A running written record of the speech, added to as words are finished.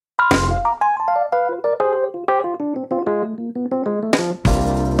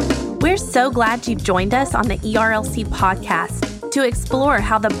so glad you've joined us on the ERLC podcast to explore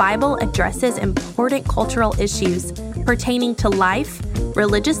how the Bible addresses important cultural issues pertaining to life,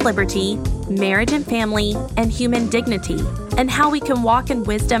 religious liberty, marriage and family, and human dignity, and how we can walk in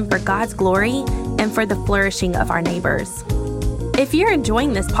wisdom for God's glory and for the flourishing of our neighbors. If you're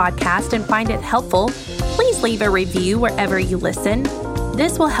enjoying this podcast and find it helpful, please leave a review wherever you listen.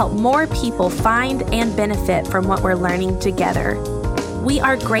 This will help more people find and benefit from what we're learning together. We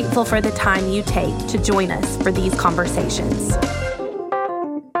are grateful for the time you take to join us for these conversations.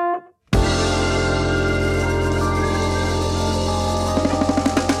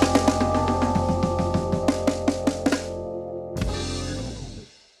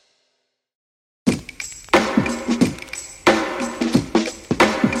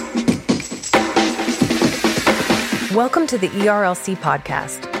 Welcome to the ERLC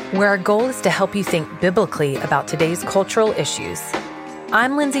podcast, where our goal is to help you think biblically about today's cultural issues.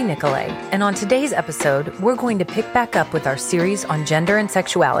 I'm Lindsay Nicolay, and on today's episode, we're going to pick back up with our series on gender and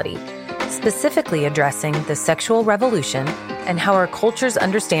sexuality, specifically addressing the sexual revolution and how our culture's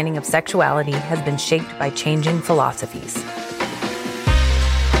understanding of sexuality has been shaped by changing philosophies.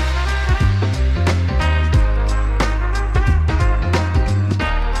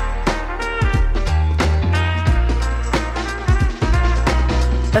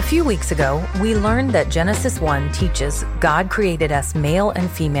 A few weeks ago, we learned that Genesis 1 teaches God created us male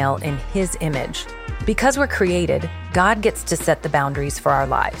and female in His image. Because we're created, God gets to set the boundaries for our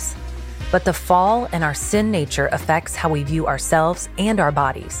lives. But the fall and our sin nature affects how we view ourselves and our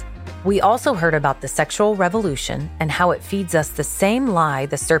bodies. We also heard about the sexual revolution and how it feeds us the same lie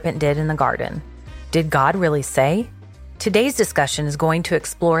the serpent did in the garden. Did God really say? Today's discussion is going to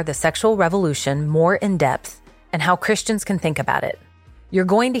explore the sexual revolution more in depth and how Christians can think about it. You're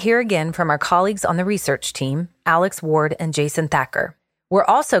going to hear again from our colleagues on the research team, Alex Ward and Jason Thacker. We're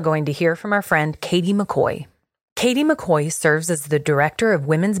also going to hear from our friend Katie McCoy. Katie McCoy serves as the Director of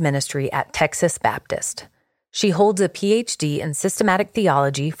Women's Ministry at Texas Baptist. She holds a PhD in Systematic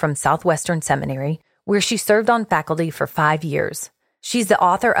Theology from Southwestern Seminary, where she served on faculty for 5 years. She's the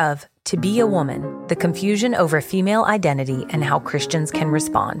author of To Be a Woman, The Confusion Over Female Identity and How Christians Can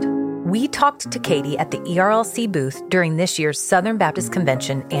Respond. We talked to Katie at the ERLC booth during this year's Southern Baptist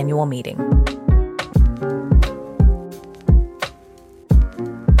Convention annual meeting.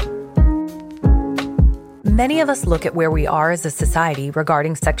 Many of us look at where we are as a society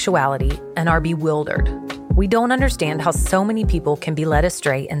regarding sexuality and are bewildered. We don't understand how so many people can be led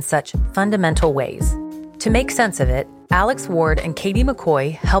astray in such fundamental ways. To make sense of it, Alex Ward and Katie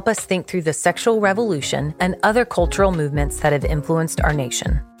McCoy help us think through the sexual revolution and other cultural movements that have influenced our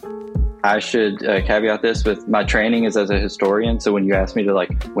nation. I should caveat this with my training is as a historian. So when you ask me to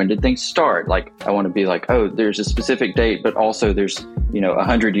when did things start? I want to be there's a specific date, but also there's,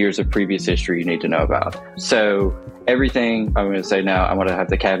 100 years of previous history you need to know about. So everything I'm going to say now, I want to have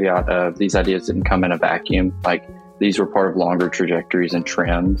the caveat of these ideas didn't come in a vacuum. These were part of longer trajectories and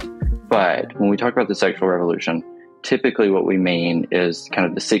trends. But when we talk about the sexual revolution, typically what we mean is kind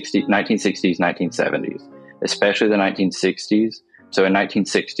of the 1960s, 1970s, especially the 1960s. So in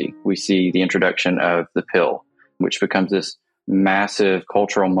 1960, we see the introduction of the pill, which becomes this massive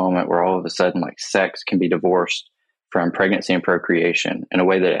cultural moment where all of a sudden, sex can be divorced from pregnancy and procreation in a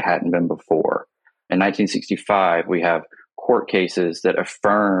way that it hadn't been before. In 1965, we have court cases that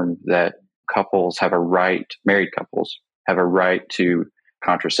affirm that married couples have a right to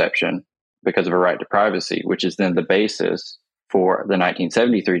contraception because of a right to privacy, which is then the basis for the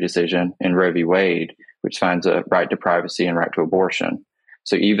 1973 decision in Roe v. Wade, which finds a right to privacy and right to abortion.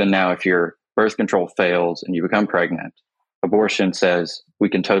 So even now, if your birth control fails and you become pregnant, abortion says we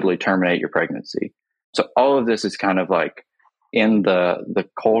can totally terminate your pregnancy. So all of this is kind of in the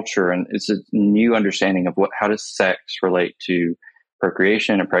culture, and it's a new understanding of how does sex relate to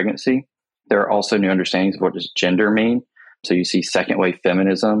procreation and pregnancy. There are also new understandings of what does gender mean. So you see second wave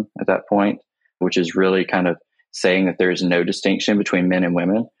feminism at that point, which is really kind of saying that there is no distinction between men and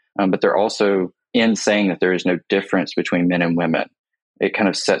women, but they're also in saying that there is no difference between men and women. It kind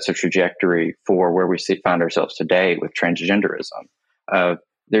of sets a trajectory for where we find ourselves today with transgenderism.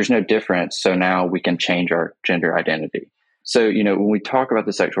 There's no difference, so now we can change our gender identity. So, when we talk about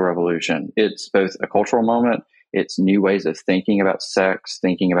the sexual revolution, it's both a cultural moment, it's new ways of thinking about sex,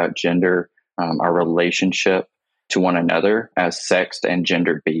 thinking about gender, our relationship to one another as sexed and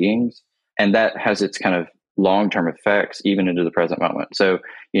gendered beings. And that has its kind of long-term effects even into the present moment. So,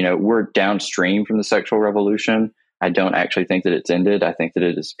 we're downstream from the sexual revolution. I don't actually think that it's ended. I think that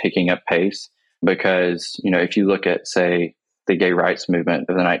it is picking up pace because, if you look at, say, the gay rights movement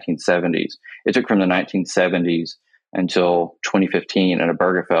of the 1970s, it took from the 1970s until 2015 in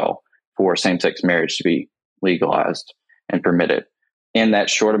Obergefell for same-sex marriage to be legalized and permitted. In that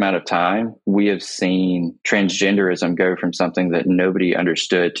short amount of time, we have seen transgenderism go from something that nobody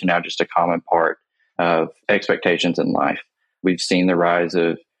understood to now just a common part of expectations in life. We've seen the rise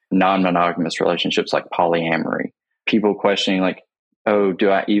of non-monogamous relationships like polyamory. People questioning like, oh,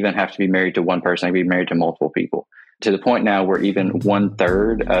 do I even have to be married to one person? I can be married to multiple people. To the point now where even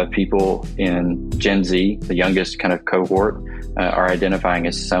 1/3 of people in Gen Z, the youngest kind of cohort, are identifying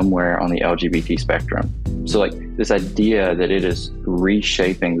as somewhere on the LGBT spectrum. So like this idea that it is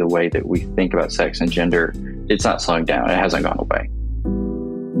reshaping the way that we think about sex and gender, it's not slowing down. It hasn't gone away.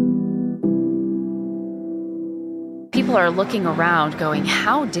 People are looking around going,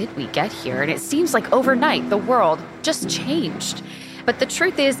 how did we get here? And it seems like overnight the world just changed. But the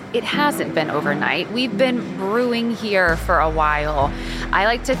truth is, it hasn't been overnight. We've been brewing here for a while. I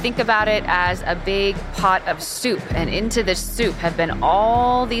like to think about it as a big pot of soup, and into this soup have been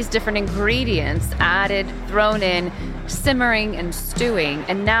all these different ingredients added, thrown in, simmering and stewing,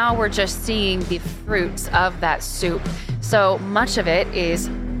 and now we're just seeing the fruits of that soup. So much of it is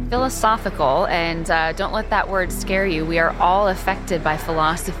philosophical, and don't let that word scare you. We are all affected by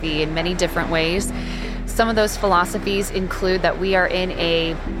philosophy in many different ways. Some of those philosophies include that we are in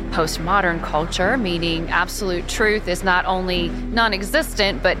a postmodern culture, meaning absolute truth is not only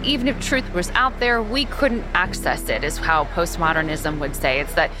non-existent, but even if truth was out there, we couldn't access it, is how postmodernism would say.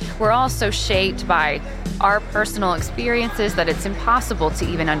 It's that we're all so shaped by our personal experiences that it's impossible to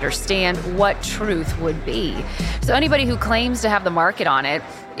even understand what truth would be. So anybody who claims to have the market on it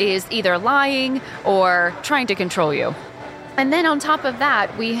is either lying or trying to control you. And then on top of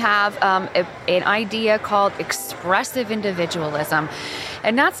that, we have an idea called expressive individualism.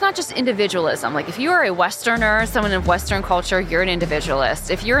 And that's not just individualism. Like if you are a Westerner, someone in Western culture, you're an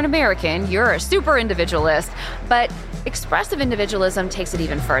individualist. If you're an American, you're a super individualist. But expressive individualism takes it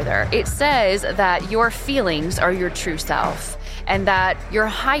even further. It says that your feelings are your true self, and that your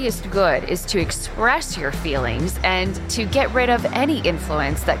highest good is to express your feelings and to get rid of any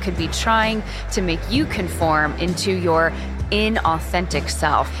influence that could be trying to make you conform into your inauthentic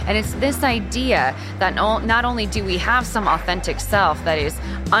self. And it's this idea that not only do we have some authentic self that is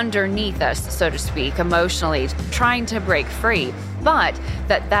underneath us, so to speak, emotionally, trying to break free, but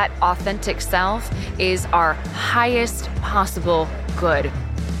that authentic self is our highest possible good.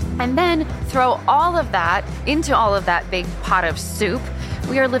 And then throw all of that into all of that big pot of soup.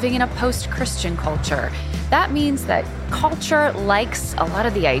 We are living in a post-Christian culture. That means that culture likes a lot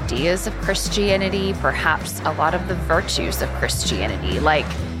of the ideas of Christianity, perhaps a lot of the virtues of Christianity, like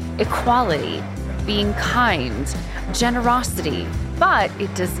equality, being kind, generosity, but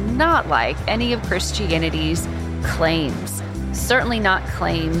it does not like any of Christianity's claims. Certainly not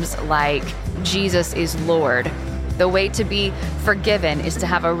claims like Jesus is Lord. The way to be forgiven is to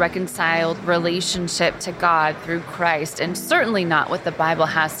have a reconciled relationship to God through Christ, and certainly not what the Bible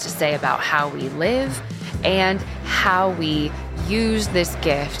has to say about how we live and how we use this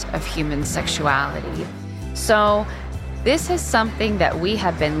gift of human sexuality. So this is something that we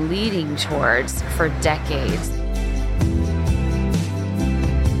have been leading towards for decades.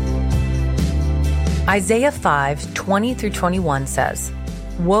 Isaiah 5:20-21 says,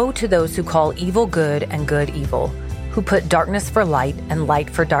 "Woe to those who call evil good and good evil, who put darkness for light and light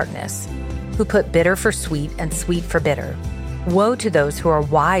for darkness, who put bitter for sweet and sweet for bitter. Woe to those who are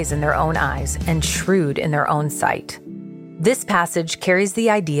wise in their own eyes and shrewd in their own sight." This passage carries the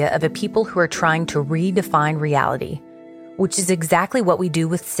idea of a people who are trying to redefine reality, which is exactly what we do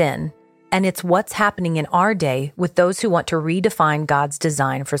with sin, and it's what's happening in our day with those who want to redefine God's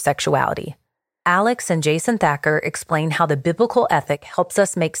design for sexuality. Alex and Jason Thacker explain how the biblical ethic helps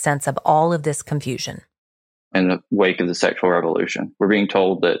us make sense of all of this confusion. In the wake of the sexual revolution, we're being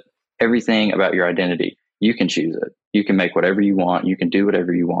told that everything about your identity, you can choose it. You can make whatever you want. You can do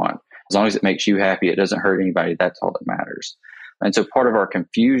whatever you want. As long as it makes you happy, it doesn't hurt anybody. That's all that matters. And so part of our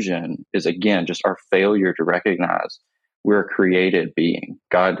confusion is, again, just our failure to recognize we're a created being.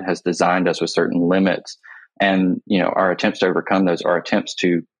 God has designed us with certain limits. And, our attempts to overcome those are attempts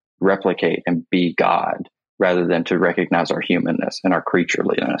to replicate and be God rather than to recognize our humanness and our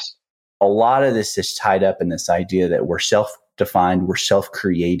creatureliness. A lot of this is tied up in this idea that we're self-defined, we're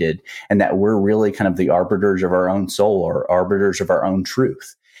self-created, and that we're really kind of the arbiters of our own soul or arbiters of our own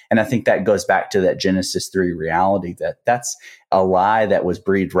truth. And I think that goes back to that Genesis 3 reality, that's a lie that was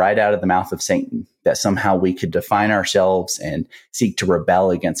breathed right out of the mouth of Satan, that somehow we could define ourselves and seek to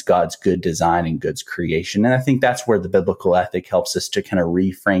rebel against God's good design and God's creation. And I think that's where the biblical ethic helps us to kind of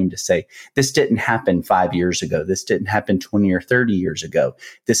reframe to say, this didn't happen 5 years ago. This didn't happen 20 or 30 years ago.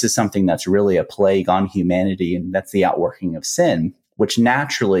 This is something that's really a plague on humanity, and that's the outworking of sin. which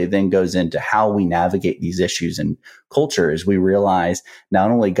naturally then goes into how we navigate these issues in culture as we realize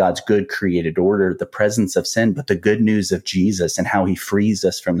not only God's good created order, the presence of sin, but the good news of Jesus and how he frees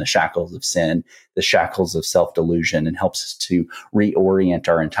us from the shackles of sin, the shackles of self-delusion, and helps us to reorient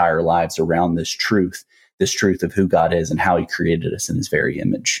our entire lives around this truth of who God is and how he created us in his very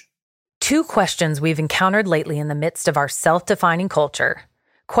image. Two questions we've encountered lately in the midst of our self-defining culture,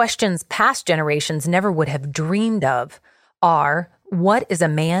 questions past generations never would have dreamed of, are what is a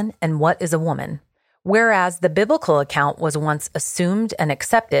man and what is a woman? Whereas the biblical account was once assumed and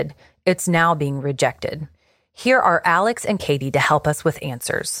accepted, it's now being rejected. Here are Alex and Katie to help us with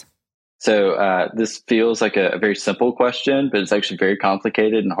answers. So this feels like a very simple question, but it's actually very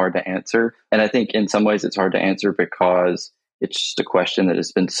complicated and hard to answer. And I think in some ways it's hard to answer because it's just a question that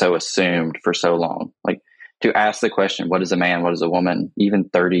has been so assumed for so long. Like to ask the question, what is a man, what is a woman, even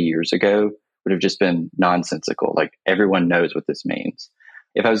 30 years ago would have just been nonsensical. Like everyone knows what this means.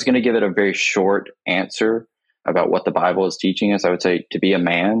 If I was going to give it a very short answer about what the Bible is teaching us, I would say to be a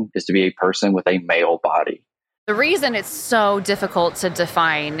man is to be a person with a male body. The reason it's so difficult to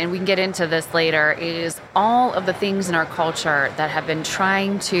define, and we can get into this later, is all of the things in our culture that have been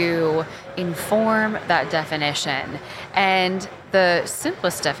trying to inform that definition. And the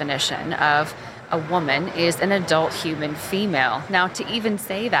simplest definition of a woman is an adult human female. Now, to even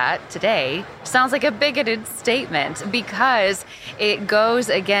say that today sounds like a bigoted statement because it goes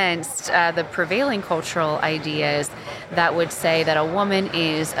against the prevailing cultural ideas that would say that a woman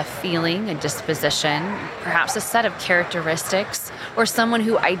is a feeling, a disposition, perhaps a set of characteristics, or someone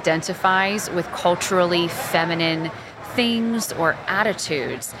who identifies with culturally feminine things or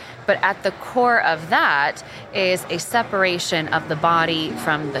attitudes. But at the core of that is a separation of the body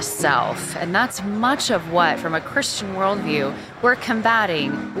from the self. And that's much of what, from a Christian worldview, we're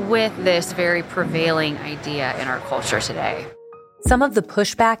combating with this very prevailing idea in our culture today. Some of the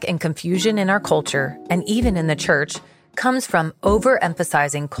pushback and confusion in our culture, and even in the church, comes from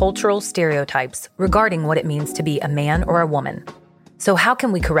overemphasizing cultural stereotypes regarding what it means to be a man or a woman. So how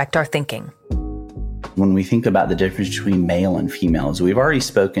can we correct our thinking? When we think about the difference between male and female, as we've already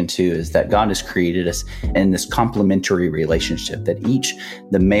spoken to, is that God has created us in this complementary relationship, that each,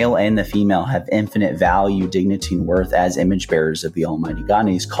 the male and the female, have infinite value, dignity, and worth as image bearers of the Almighty God. And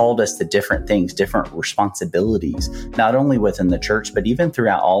he's called us to different things, different responsibilities, not only within the church, but even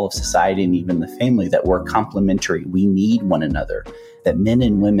throughout all of society and even the family, that we're complementary. We need one another, that men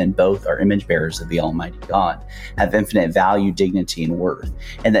and women both are image bearers of the Almighty God, have infinite value, dignity, and worth,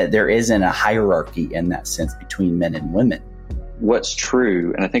 and that there isn't a hierarchy in that sense between men and women. What's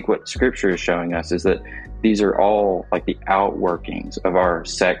true, and I think what Scripture is showing us, is that these are all like the outworkings of our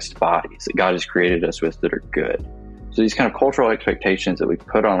sexed bodies that God has created us with that are good. So these kind of cultural expectations that we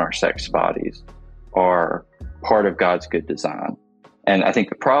put on our sexed bodies are part of God's good design. And I think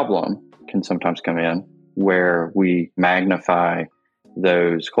the problem can sometimes come in where we magnify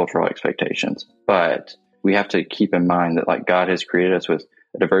those cultural expectations. But we have to keep in mind that like God has created us with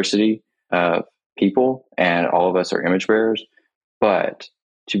a diversity of people and all of us are image bearers. But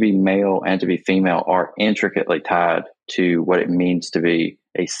to be male and to be female are intricately tied to what it means to be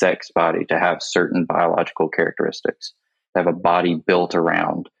a sex body, to have certain biological characteristics, to have a body built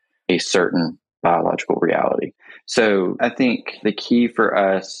around a certain biological reality. So I think the key for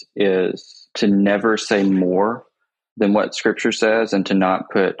us is to never say more than what Scripture says and to not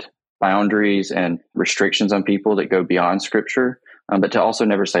put boundaries and restrictions on people that go beyond Scripture, but to also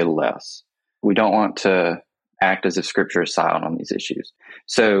never say less. We don't want to act as if Scripture is silent on these issues.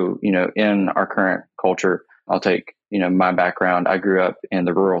 So, in our current culture, I'll take, my background. I grew up in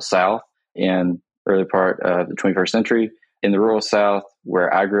the rural South in early part of the 21st century. In the rural South,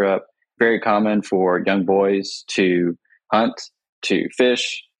 where I grew up, very common for young boys to hunt, to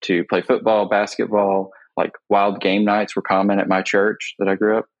fish, to play football, basketball. Like wild game nights were common at my church that I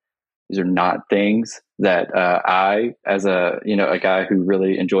grew up. These are not things that I, as a guy who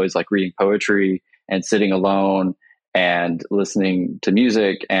really enjoys like reading poetry and sitting alone and listening to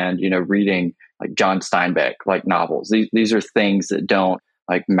music and reading like John Steinbeck like novels. These are things that don't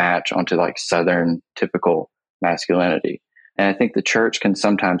like match onto like Southern typical masculinity. And I think the church can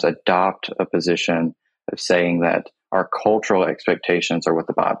sometimes adopt a position of saying that our cultural expectations are what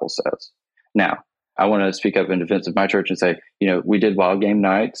the Bible says. Now, I want to speak up in defense of my church and say, we did wild game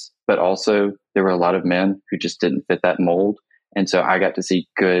nights, but also there were a lot of men who just didn't fit that mold. And so I got to see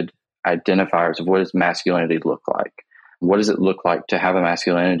good identifiers of what does masculinity look like? What does it look like to have a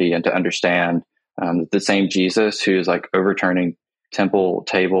masculinity and to understand the same Jesus who is like overturning temple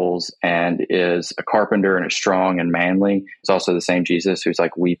tables and is a carpenter and is strong and manly is also the same Jesus who's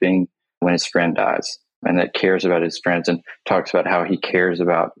like weeping when his friend dies. and that cares about his friends, and talks about how he cares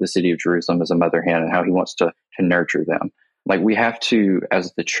about the city of Jerusalem as a mother hen and how he wants to nurture them. Like, we have to,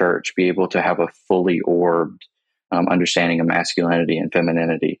 as the church, be able to have a fully orbed understanding of masculinity and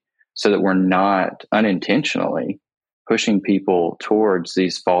femininity, so that we're not unintentionally pushing people towards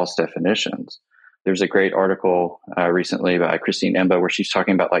these false definitions. There's a great article recently by Christine Emba where she's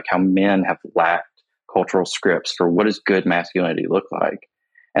talking about like how men have lacked cultural scripts for what does good masculinity look like.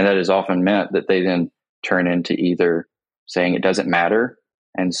 And that has often meant that they then turn into either saying it doesn't matter,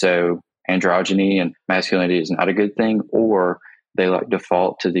 and so androgyny and masculinity is not a good thing, or they like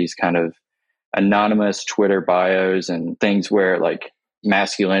default to these kind of anonymous Twitter bios and things where like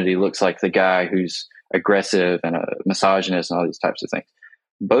masculinity looks like the guy who's aggressive and a misogynist and all these types of things.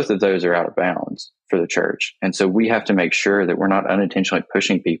 Both of those are out of bounds for the church. And so we have to make sure that we're not unintentionally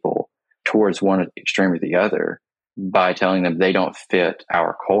pushing people towards one extreme or the other by telling them they don't fit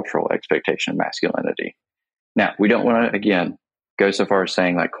our cultural expectation of masculinity. Now, we don't want to, again, go so far as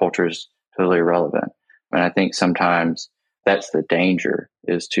saying like culture is totally irrelevant. And I think sometimes that's the danger,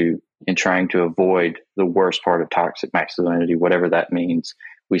 is in trying to avoid the worst part of toxic masculinity, whatever that means,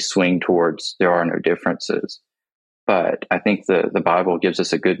 we swing towards there are no differences. But I think the Bible gives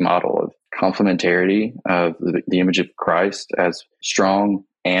us a good model of complementarity of the image of Christ as strong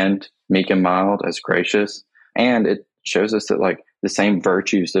and meek and mild, as gracious. And it shows us that like the same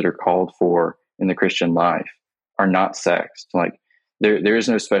virtues that are called for in the Christian life are not sexed. Like there is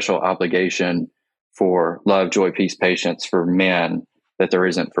no special obligation for love, joy, peace, patience for men that there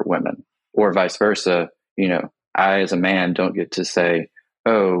isn't for women, or vice versa. You know, I as a man don't get to say,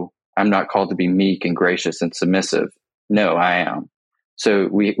 oh, I'm not called to be meek and gracious and submissive. No, I am. So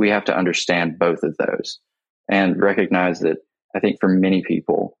we have to understand both of those and recognize that I think for many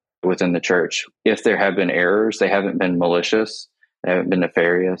people within the church, if there have been errors, they haven't been malicious, they haven't been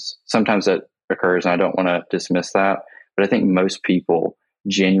nefarious. Sometimes that occurs, and I don't want to dismiss that. But I think most people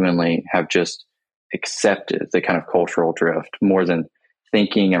genuinely have just accepted the kind of cultural drift more than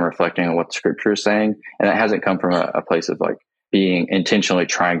thinking and reflecting on what the scripture is saying. And that hasn't come from a place of like being intentionally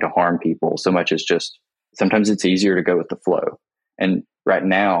trying to harm people so much as just sometimes it's easier to go with the flow. And right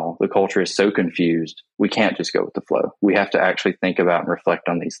now, the culture is so confused, we can't just go with the flow. We have to actually think about and reflect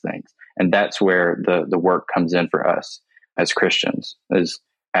on these things. And that's where the work comes in for us as Christians, is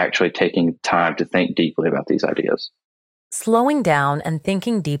actually taking time to think deeply about these ideas. Slowing down and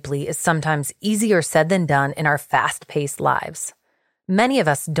thinking deeply is sometimes easier said than done in our fast-paced lives. Many of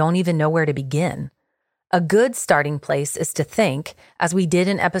us don't even know where to begin. A good starting place is to think, as we did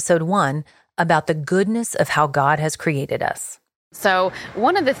in episode 1, about the goodness of how God has created us. So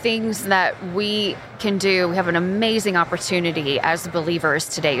one of the things that we can do, we have an amazing opportunity as believers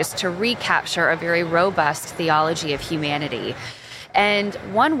today, is to recapture a very robust theology of humanity. And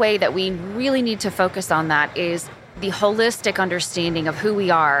one way that we really need to focus on that is the holistic understanding of who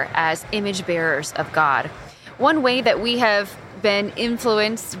we are as image bearers of God. One way that we have been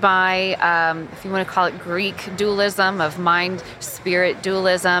influenced by, if you want to call it Greek dualism, of mind-spirit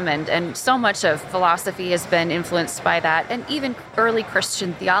dualism, and so much of philosophy has been influenced by that, and even early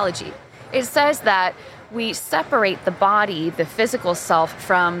Christian theology. It says that we separate the body, the physical self,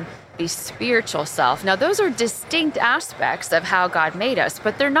 from the spiritual self. Now, those are distinct aspects of how God made us,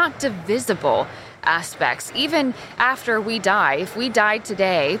 but they're not divisible aspects. Even after we die, if we died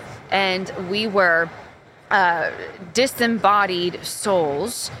today and we were disembodied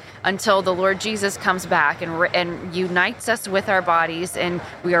souls until the Lord Jesus comes back and unites us with our bodies and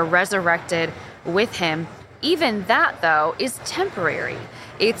we are resurrected with him, even that, though, is temporary.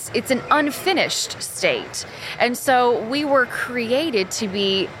 It's an unfinished state. And so we were created to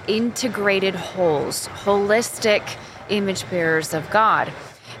be integrated wholes, holistic image bearers of God.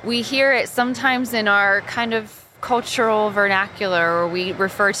 We hear it sometimes in our kind of cultural vernacular, or we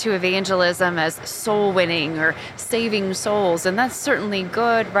refer to evangelism as soul winning or saving souls. And that's certainly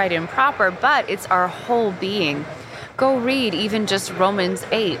good, right, and proper, but it's our whole being. Go read even just Romans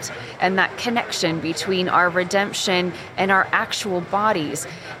 8 and that connection between our redemption and our actual bodies.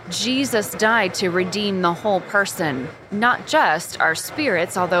 Jesus died to redeem the whole person, not just our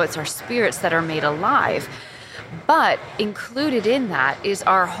spirits, although it's our spirits that are made alive. But included in that is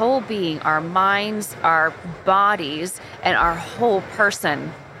our whole being, our minds, our bodies, and our whole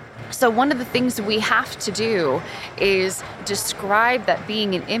person. So one of the things we have to do is describe that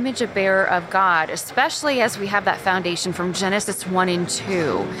being an image bearer of God, especially as we have that foundation from Genesis 1 and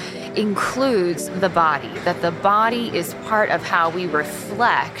 2, includes the body, that the body is part of how we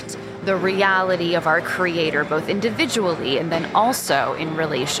reflect the reality of our Creator, both individually and then also in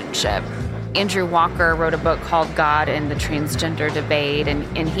relationship. Andrew Walker wrote a book called God and the Transgender Debate,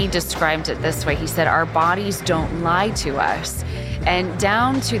 and he described it this way. He said, our bodies don't lie to us. And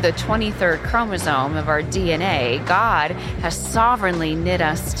down to the 23rd chromosome of our DNA, God has sovereignly knit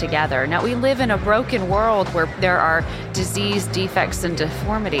us together. Now, we live in a broken world where there are disease, defects, and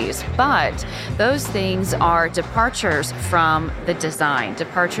deformities, but those things are departures from the design,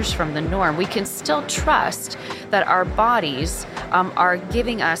 departures from the norm. We can still trust that our bodies are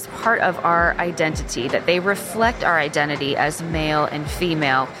giving us part of our identity, that they reflect our identity as male and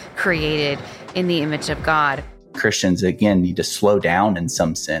female, created in the image of God. Christians, again, need to slow down in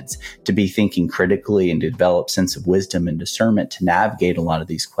some sense, to be thinking critically and to develop sense of wisdom and discernment to navigate a lot of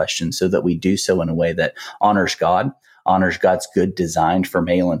these questions so that we do so in a way that honors God, honors God's good design for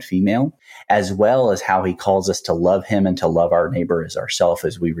male and female, as well as how he calls us to love him and to love our neighbor as ourselves,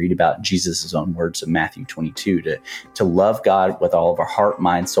 as we read about Jesus' own words of Matthew 22, to love God with all of our heart,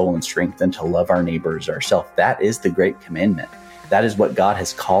 mind, soul, and strength, and to love our neighbor as ourselves. That is the great commandment. That is what God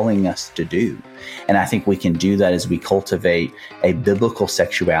is calling us to do. And I think we can do that as we cultivate a biblical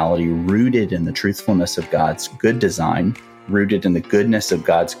sexuality rooted in the truthfulness of God's good design, rooted in the goodness of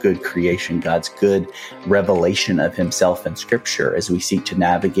God's good creation, God's good revelation of himself in Scripture, as we seek to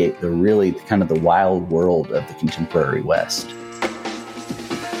navigate the really kind of the wild world of the contemporary West.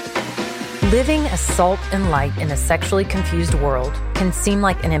 Living as salt and light in a sexually confused world can seem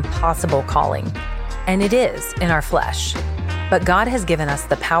like an impossible calling, and it is in our flesh. But God has given us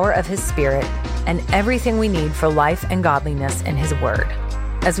the power of his Spirit and everything we need for life and godliness in his word.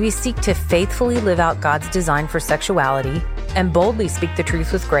 As we seek to faithfully live out God's design for sexuality and boldly speak the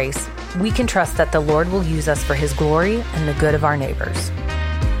truth with grace, we can trust that the Lord will use us for his glory and the good of our neighbors.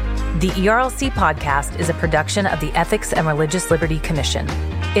 The ERLC podcast is a production of the Ethics and Religious Liberty Commission.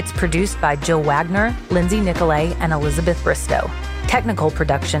 It's produced by Jill Wagner, Lindsay Nicolay, and Elizabeth Bristow. Technical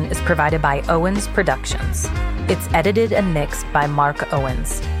production is provided by Owens Productions. It's edited and mixed by Mark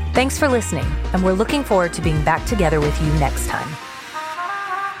Owens. Thanks for listening, and we're looking forward to being back together with you next time.